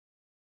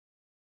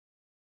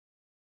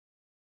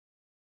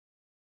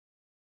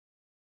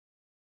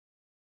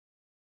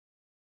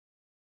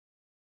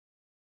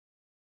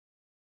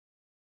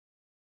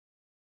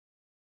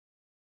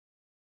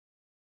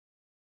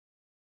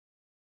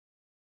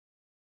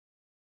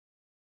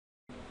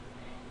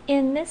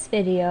In this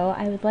video,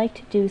 I would like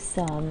to do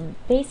some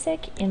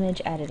basic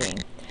image editing.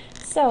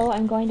 So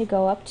I'm going to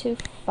go up to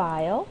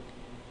File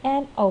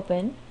and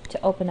Open to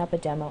open up a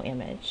demo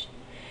image.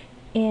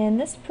 In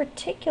this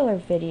particular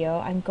video,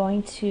 I'm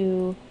going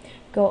to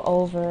go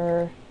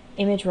over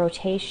image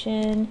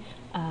rotation,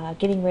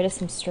 getting rid of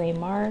some stray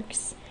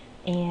marks,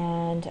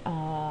 and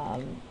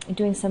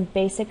doing some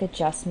basic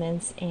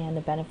adjustments and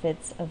the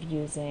benefits of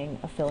using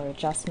a filler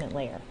adjustment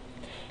layer.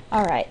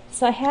 Alright,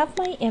 so I have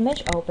my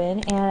image open,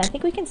 and I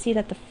think we can see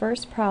that the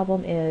first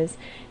problem is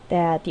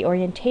that the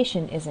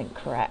orientation isn't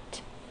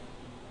correct.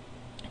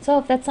 So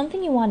if that's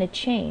something you want to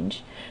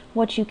change,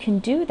 what you can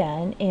do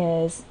then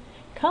is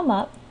come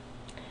up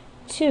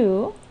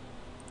to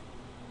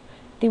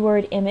the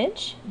word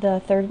image, the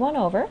third one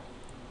over,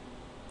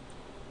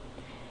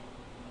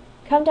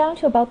 come down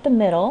to about the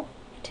middle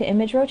to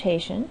image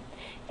rotation,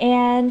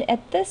 and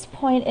at this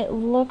point it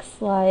looks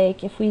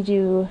like if we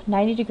do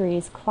 90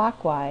 degrees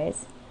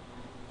clockwise,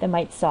 that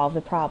might solve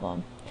the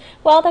problem.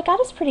 Well, that got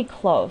us pretty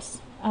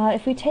close.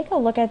 If we take a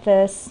look at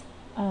this,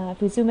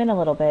 if we zoom in a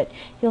little bit,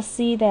 you'll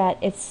see that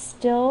it's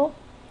still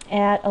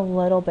at a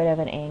little bit of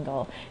an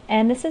angle.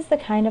 And this is the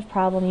kind of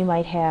problem you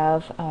might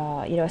have,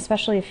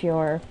 especially if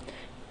you're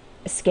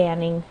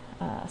scanning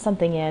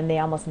something in, they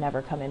almost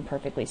never come in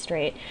perfectly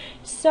straight.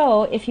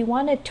 So if you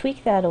want to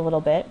tweak that a little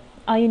bit,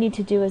 all you need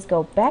to do is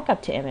go back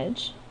up to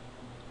image,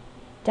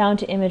 down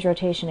to image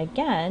rotation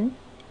again,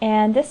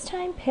 and this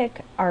time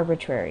pick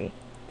arbitrary.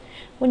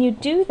 When you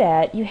do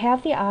that, you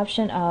have the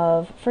option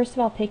of, first of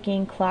all,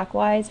 picking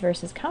clockwise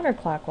versus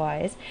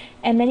counterclockwise,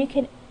 and then you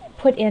can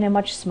put in a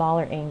much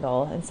smaller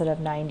angle instead of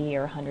 90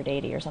 or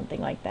 180 or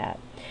something like that.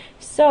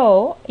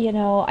 So,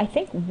 I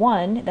think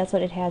 1, that's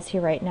what it has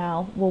here right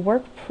now, will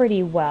work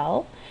pretty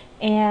well,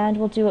 and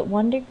we'll do it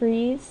 1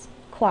 degree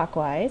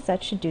clockwise.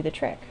 That should do the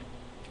trick.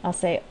 I'll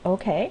say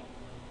OK.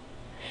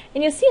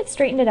 And you'll see it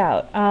straightened it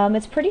out.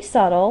 It's pretty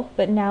subtle,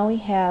 but now we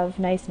have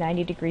nice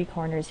 90-degree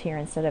corners here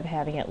instead of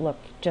having it look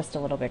just a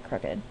little bit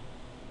crooked.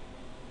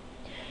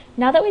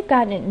 Now that we've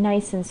gotten it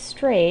nice and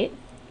straight,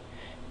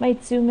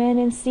 might zoom in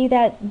and see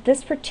that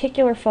this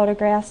particular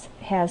photograph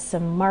has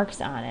some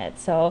marks on it.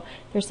 So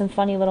there's some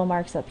funny little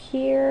marks up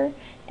here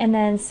and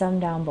then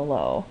some down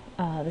below.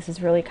 This is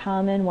really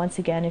common. Once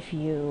again, if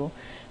you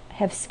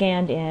have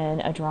scanned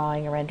in a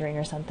drawing, a rendering,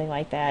 or something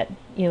like that,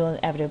 you'll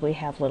inevitably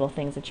have little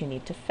things that you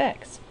need to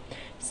fix.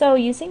 So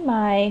using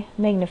my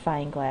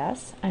magnifying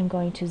glass, I'm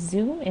going to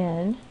zoom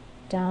in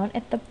down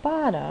at the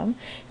bottom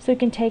so we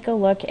can take a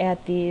look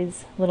at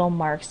these little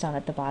marks down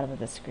at the bottom of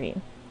the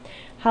screen.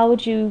 How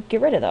would you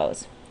get rid of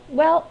those?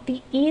 Well,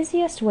 the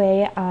easiest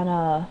way on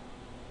a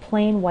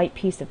plain white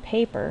piece of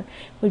paper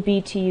would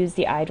be to use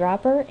the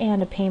eyedropper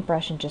and a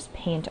paintbrush and just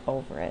paint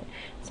over it.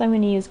 So I'm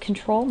going to use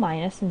Control-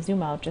 and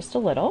zoom out just a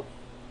little.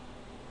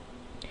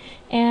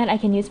 And I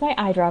can use my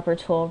eyedropper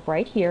tool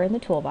right here in the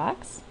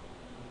toolbox.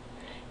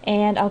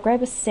 And I'll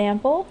grab a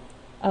sample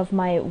of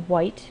my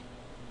white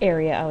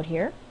area out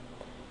here,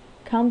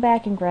 come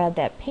back and grab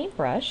that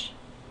paintbrush.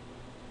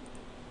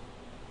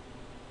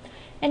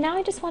 And now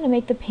I just want to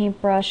make the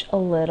paintbrush a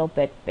little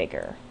bit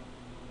bigger.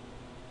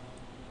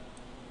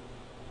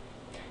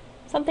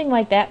 Something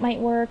like that might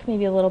work,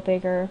 maybe a little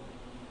bigger.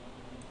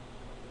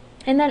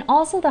 And then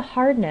also the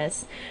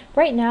hardness.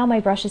 Right now my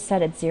brush is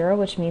set at 0,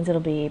 which means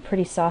it'll be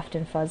pretty soft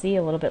and fuzzy,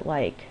 a little bit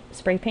like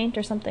spray paint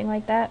or something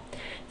like that.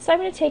 So I'm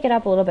going to take it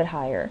up a little bit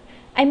higher.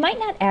 I might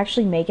not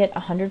actually make it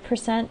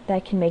 100%.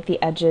 That can make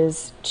the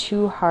edges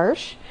too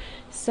harsh.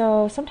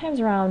 So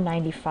sometimes around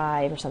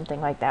 95 or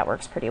something like that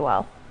works pretty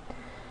well.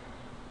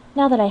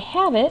 Now that I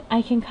have it,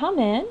 I can come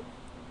in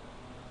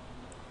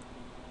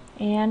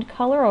and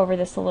color over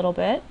this a little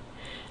bit.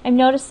 I'm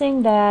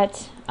noticing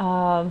that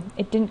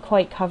it didn't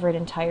quite cover it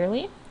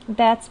entirely.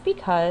 That's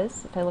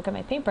because, if I look at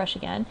my paintbrush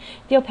again,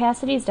 the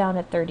opacity is down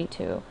at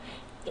 32.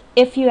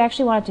 If you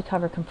actually want it to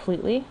cover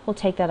completely, we'll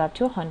take that up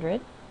to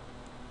 100.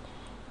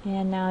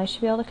 And now I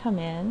should be able to come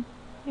in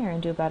here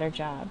and do a better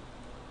job.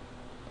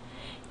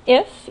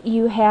 If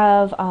you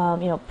have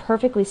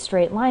perfectly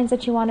straight lines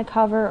that you want to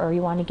cover, or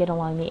you want to get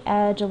along the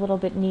edge a little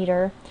bit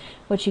neater,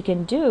 what you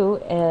can do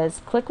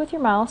is click with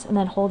your mouse and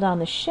then hold down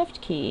the Shift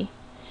key,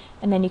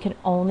 and then you can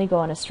only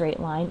go in a straight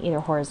line, either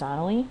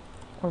horizontally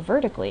or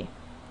vertically.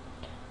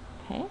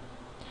 Okay.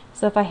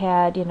 So if I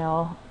had,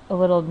 a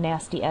little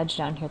nasty edge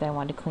down here that I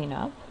wanted to clean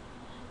up,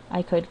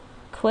 I could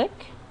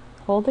click,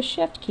 hold the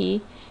Shift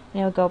key,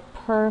 and it would go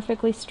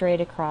perfectly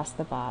straight across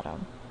the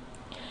bottom.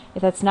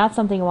 If that's not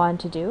something I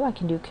want to do, I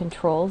can do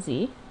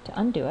Control-Z to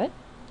undo it.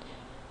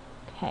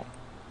 Okay.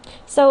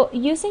 So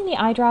using the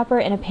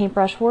eyedropper and a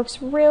paintbrush works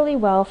really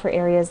well for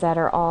areas that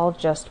are all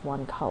just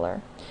one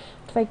color.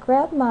 If I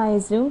grab my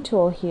zoom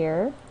tool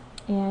here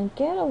and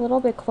get a little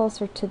bit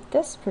closer to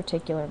this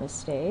particular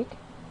mistake,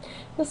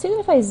 you'll see that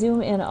if I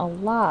zoom in a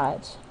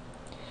lot,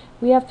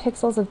 we have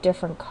pixels of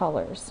different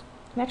colors.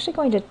 I'm actually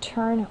going to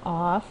turn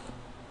off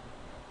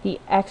the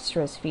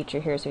extras feature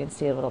here so you can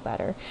see it a little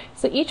better.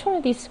 So each one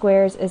of these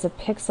squares is a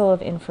pixel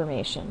of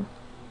information.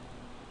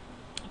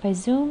 If I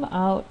zoom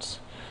out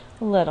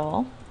a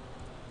little,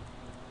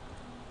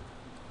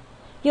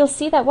 you'll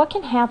see that what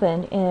can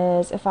happen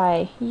is if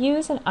I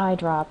use an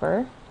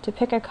eyedropper to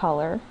pick a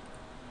color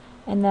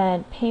and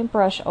then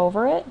paintbrush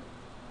over it,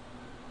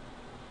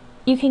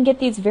 you can get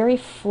these very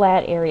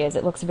flat areas.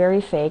 It looks very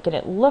fake and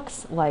it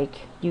looks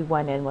like you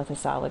went in with a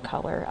solid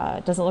color.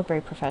 It doesn't look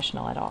very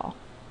professional at all.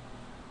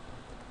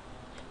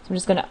 So I'm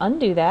just going to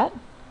undo that,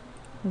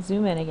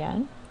 zoom in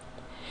again.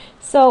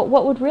 So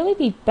what would really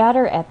be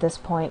better at this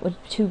point would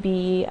to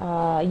be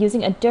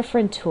using a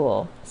different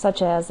tool,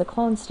 such as the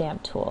clone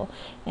stamp tool,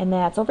 and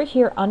that's over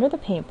here under the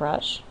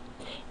paintbrush.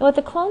 And what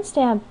the clone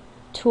stamp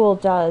tool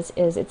does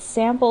is it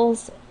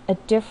samples a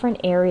different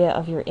area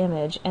of your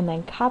image and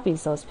then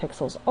copies those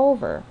pixels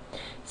over.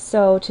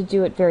 So to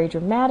do it very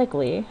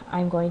dramatically,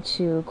 I'm going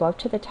to go up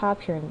to the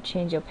top here and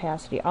change the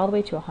opacity all the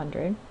way to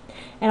 100,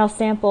 and I'll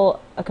sample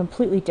a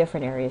completely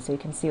different area so you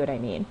can see what I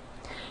mean.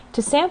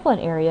 To sample an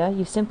area,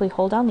 you simply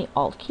hold down the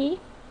Alt key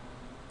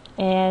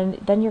and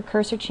then your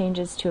cursor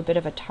changes to a bit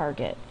of a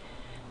target.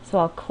 So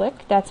I'll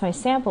click, that's my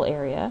sample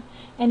area,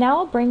 and now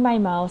I'll bring my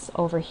mouse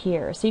over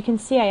here. So you can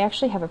see I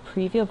actually have a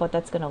preview of what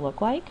that's going to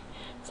look like.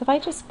 So if I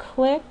just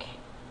click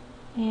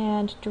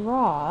and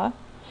draw,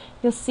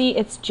 you'll see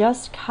it's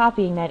just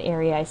copying that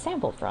area I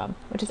sampled from,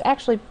 which is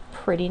actually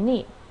pretty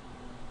neat.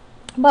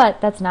 But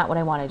that's not what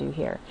I want to do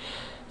here.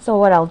 So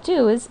what I'll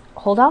do is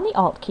hold down the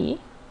Alt key,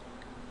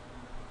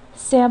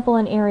 sample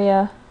an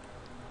area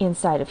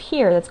inside of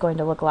here that's going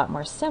to look a lot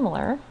more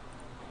similar,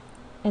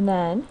 and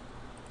then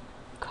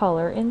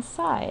color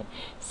inside.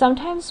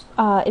 Sometimes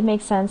it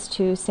makes sense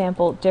to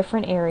sample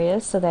different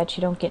areas so that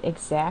you don't get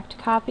exact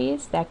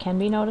copies. That can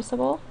be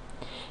noticeable.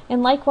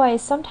 And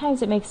likewise,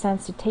 sometimes it makes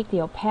sense to take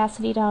the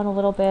opacity down a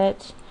little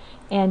bit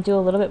and do a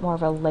little bit more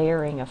of a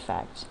layering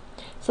effect.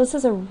 So this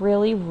is a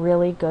really,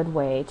 really good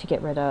way to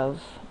get rid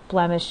of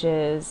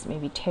blemishes,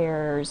 maybe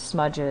tears,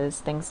 smudges,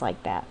 things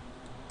like that.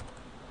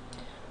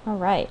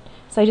 Alright,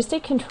 so I just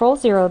did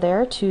Control-0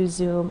 there to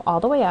zoom all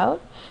the way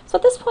out. So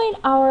at this point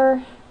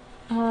our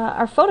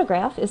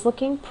photograph is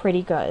looking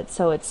pretty good.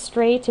 So it's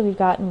straight and we've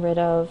gotten rid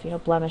of,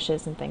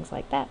 blemishes and things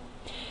like that.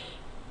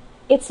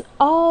 It's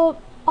all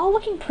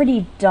looking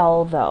pretty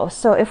dull though.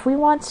 So if we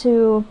want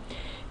to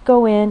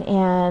go in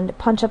and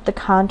punch up the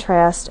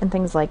contrast and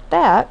things like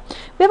that,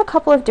 we have a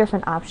couple of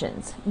different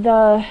options.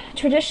 The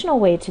traditional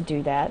way to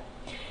do that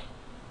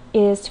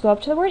is to go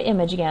up to the word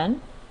image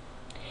again,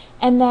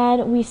 and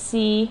then we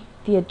see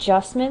the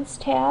adjustments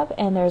tab,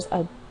 and there's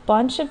a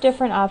bunch of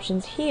different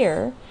options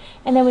here,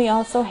 and then we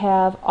also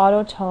have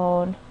auto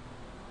tone,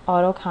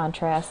 auto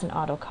contrast, and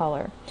auto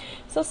color.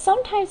 So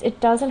sometimes it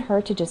doesn't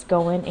hurt to just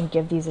go in and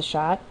give these a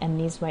shot, and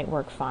these might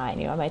work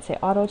fine. I might say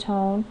auto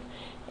tone,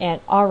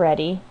 and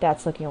already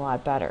that's looking a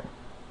lot better.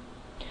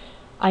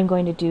 I'm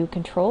going to do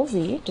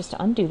Control-Z just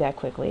to undo that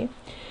quickly.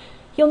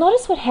 You'll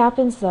notice what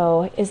happens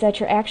though is that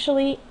you're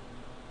actually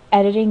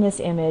editing this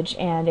image,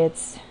 and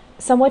it's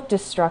somewhat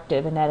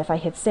destructive in that if I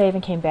hit save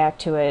and came back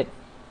to it,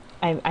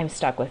 I'm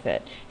stuck with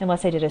it,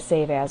 unless I did a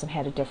save as and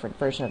had a different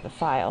version of the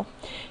file.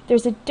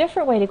 There's a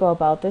different way to go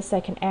about this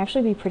that can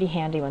actually be pretty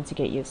handy once you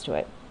get used to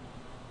it.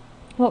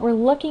 What we're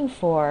looking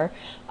for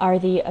are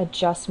the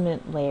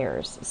adjustment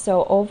layers.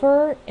 So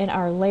over in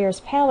our layers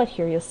palette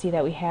here, you'll see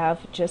that we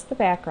have just the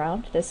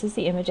background. This is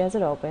the image as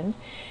it opened.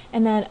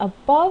 And then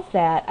above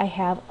that, I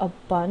have a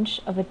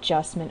bunch of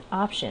adjustment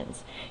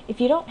options.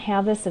 If you don't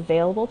have this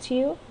available to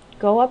you,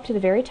 go up to the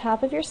very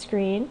top of your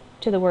screen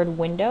to the word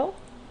Window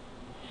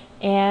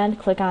and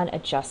click on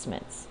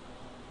Adjustments.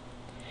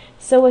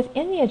 So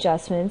within the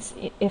adjustments,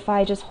 if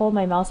I just hold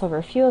my mouse over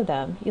a few of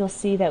them, you'll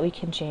see that we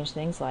can change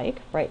things like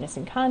brightness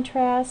and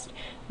contrast,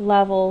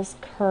 levels,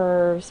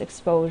 curves,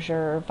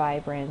 exposure,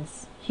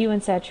 vibrance, hue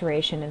and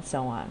saturation, and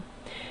so on.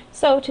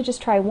 So to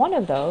just try one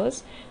of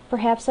those,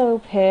 perhaps I'll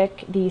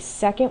pick the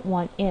second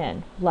one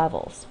in,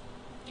 levels.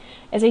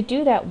 As I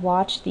do that,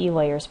 watch the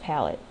layers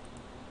palette.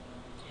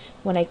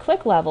 When I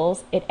click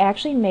levels, it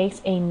actually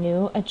makes a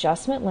new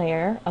adjustment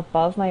layer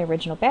above my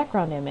original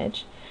background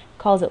image,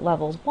 calls it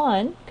levels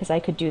 1, because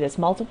I could do this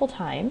multiple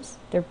times.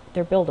 They're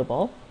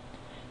buildable.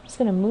 I'm just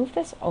going to move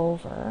this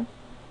over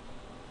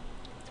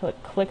so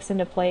it clicks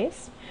into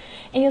place,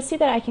 and you'll see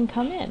that I can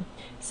come in.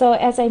 So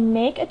as I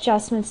make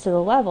adjustments to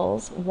the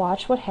levels,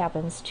 watch what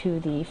happens to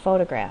the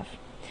photograph.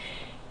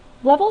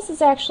 Levels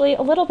is actually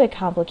a little bit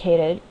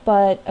complicated,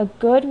 but a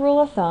good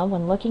rule of thumb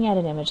when looking at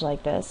an image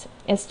like this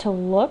is to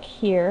look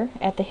here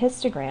at the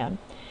histogram.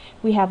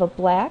 We have a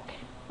black,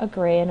 a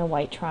gray, and a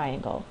white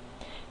triangle.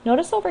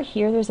 Notice over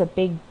here there's a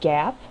big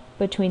gap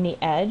between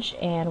the edge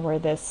and where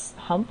this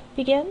hump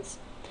begins.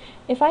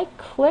 If I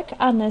click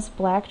on this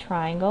black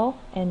triangle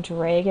and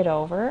drag it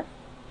over,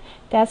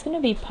 that's going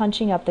to be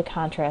punching up the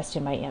contrast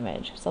in my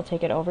image. So I'll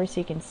take it over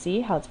so you can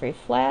see how it's very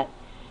flat,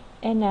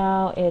 and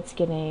now it's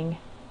getting,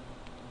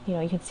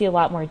 you can see a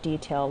lot more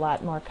detail, a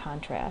lot more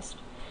contrast.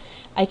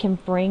 I can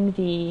bring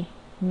the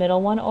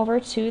middle one over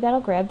too. That'll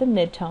grab the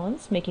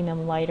midtones, making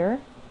them lighter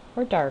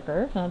or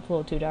darker. No, it's a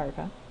little too dark,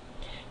 huh?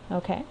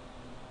 Okay.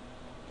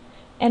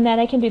 And then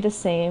I can do the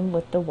same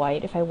with the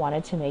white if I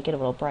wanted to make it a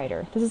little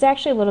brighter. This is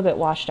actually a little bit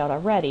washed out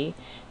already,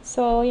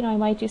 so I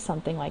might do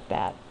something like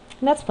that.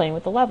 And that's playing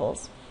with the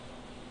levels.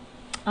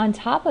 On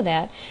top of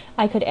that,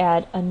 I could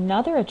add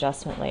another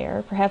adjustment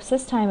layer. Perhaps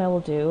this time I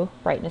will do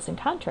brightness and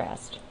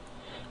contrast.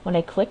 When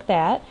I click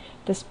that,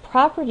 this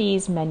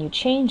properties menu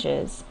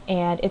changes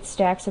and it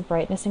stacks a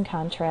brightness and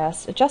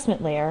contrast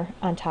adjustment layer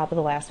on top of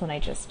the last one I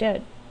just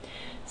did.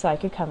 So I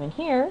could come in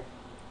here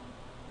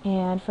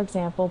and, for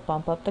example,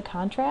 bump up the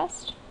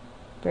contrast,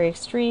 very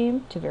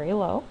extreme to very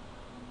low,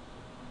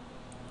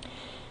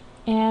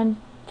 and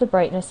the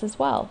brightness as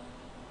well.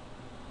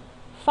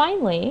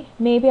 Finally,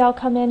 maybe I'll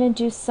come in and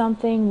do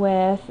something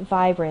with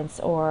vibrance,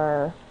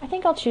 or I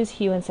think I'll choose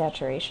hue and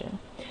saturation.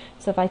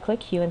 So if I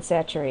click hue and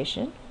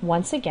saturation,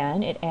 once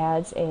again it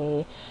adds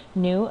a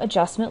new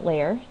adjustment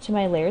layer to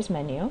my layers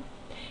menu,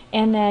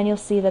 and then you'll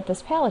see that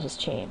this palette has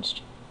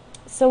changed.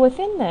 So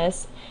within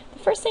this, the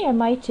first thing I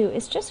might do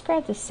is just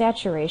grab the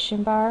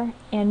saturation bar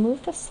and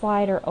move the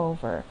slider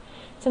over.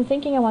 So I'm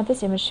thinking I want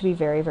this image to be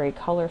very, very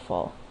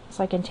colorful.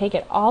 So I can take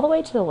it all the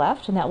way to the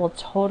left and that will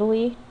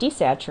totally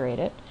desaturate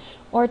it,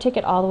 or take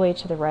it all the way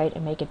to the right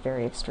and make it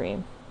very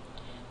extreme.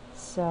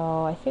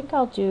 So I think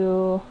I'll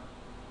do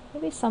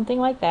maybe something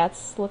like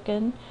that's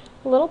looking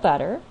a little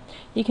better.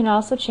 You can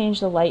also change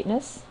the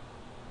lightness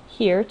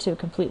here to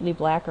completely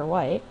black or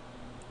white.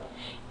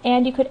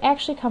 And you could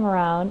actually come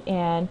around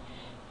and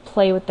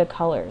play with the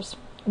colors.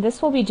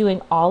 This will be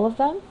doing all of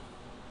them.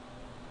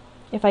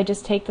 If I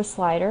just take the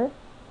slider,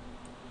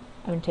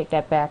 I'm going to take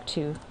that back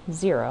to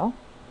 0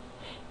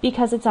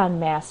 because it's on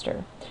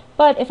master.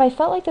 But if I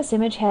felt like this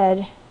image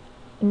had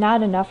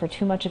not enough or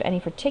too much of any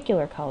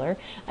particular color,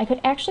 I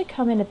could actually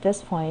come in at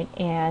this point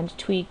and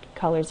tweak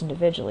colors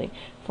individually.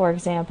 For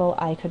example,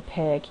 I could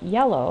pick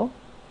yellow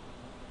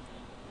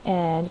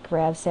and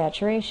grab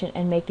saturation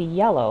and make the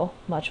yellow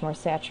much more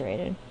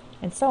saturated,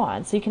 and so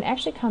on. So you can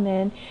actually come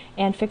in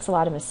and fix a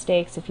lot of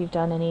mistakes if you've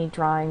done any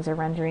drawings or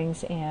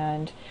renderings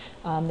and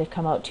they've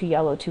come out too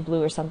yellow, too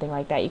blue, or something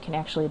like that. You can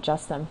actually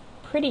adjust them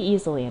pretty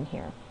easily in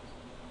here.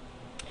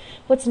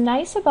 What's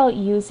nice about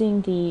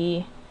using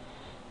the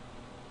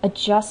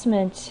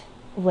adjustment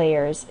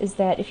layers is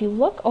that if you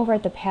look over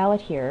at the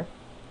palette here,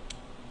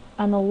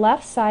 on the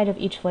left side of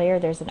each layer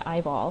there's an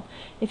eyeball.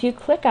 If you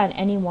click on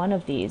any one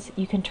of these,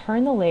 you can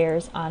turn the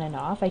layers on and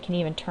off. I can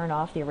even turn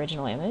off the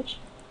original image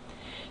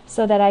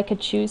so that I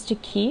could choose to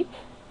keep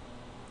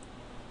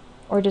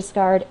or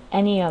discard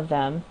any of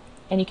them,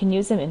 and you can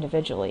use them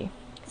individually.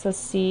 So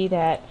see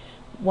that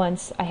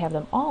once I have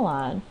them all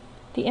on,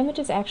 the image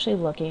is actually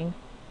looking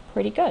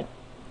pretty good.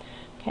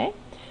 Okay.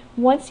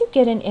 Once you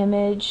get an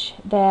image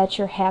that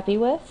you're happy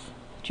with,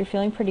 that you're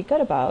feeling pretty good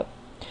about,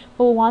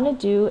 what we'll want to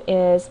do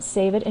is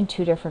save it in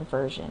 2 different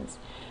versions.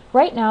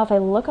 Right now, if I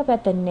look up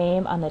at the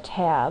name on the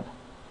tab,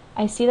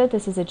 I see that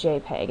this is a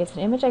JPEG. It's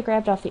an image I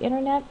grabbed off the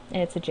internet,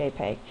 and it's a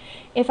JPEG.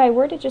 If I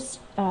were to just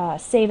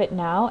save it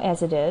now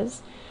as it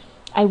is,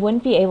 I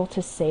wouldn't be able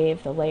to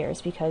save the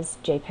layers because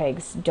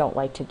JPEGs don't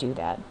like to do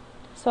that.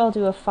 So I'll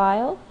do a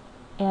File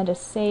and a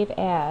Save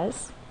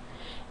As,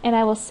 and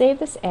I will save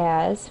this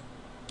as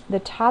the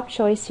top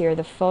choice here,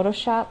 the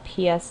Photoshop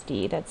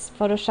PSD. That's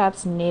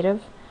Photoshop's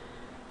native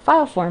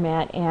file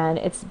format, and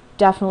it's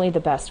definitely the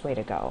best way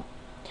to go.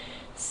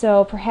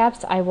 So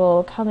perhaps I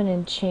will come in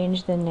and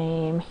change the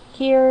name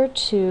here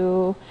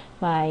to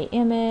my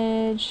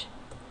image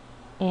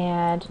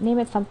and name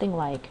it something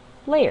like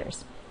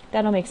Layers.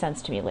 That'll make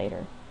sense to me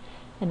later.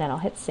 And then I'll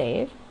hit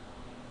Save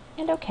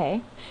and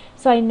OK.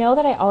 So I know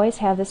that I always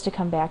have this to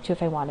come back to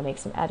if I want to make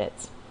some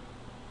edits.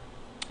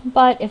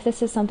 But if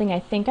this is something I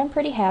think I'm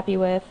pretty happy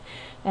with,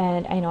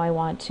 and I know I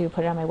want to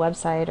put it on my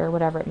website or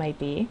whatever it might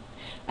be,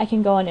 I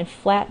can go in and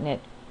flatten it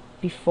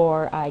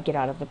before I get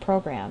out of the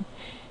program.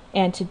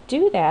 And to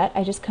do that,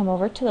 I just come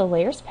over to the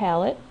Layers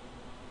palette,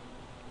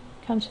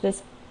 come to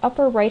this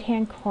upper right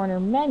hand corner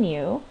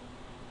menu,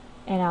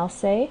 and I'll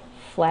say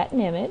Flatten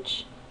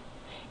Image.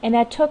 And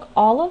that took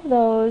all of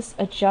those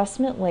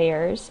adjustment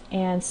layers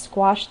and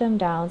squashed them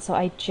down so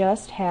I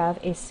just have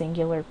a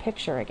singular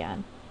picture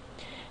again.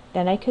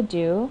 Then I could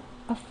do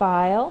a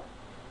File,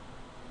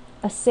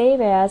 a Save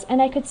As, and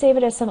I could save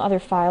it as some other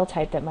file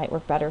type that might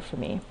work better for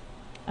me.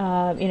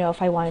 You know,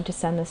 if I wanted to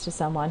send this to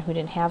someone who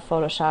didn't have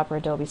Photoshop or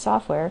Adobe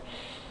software,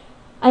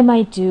 I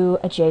might do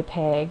a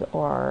JPEG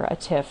or a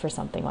TIFF or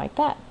something like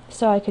that.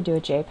 So I could do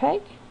a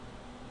JPEG,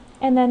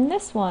 and then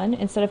this one,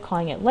 instead of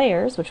calling it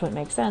Layers, which wouldn't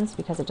make sense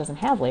because it doesn't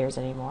have layers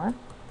anymore,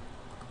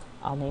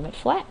 I'll name it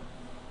Flat.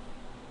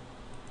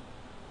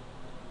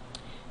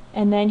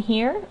 And then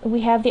here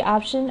we have the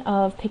option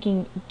of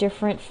picking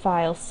different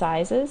file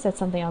sizes. That's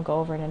something I'll go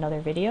over in another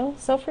video.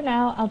 So for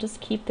now, I'll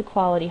just keep the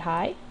quality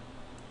high,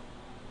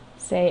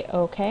 say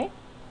OK,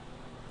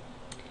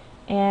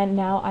 and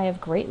now I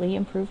have greatly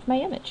improved my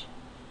image.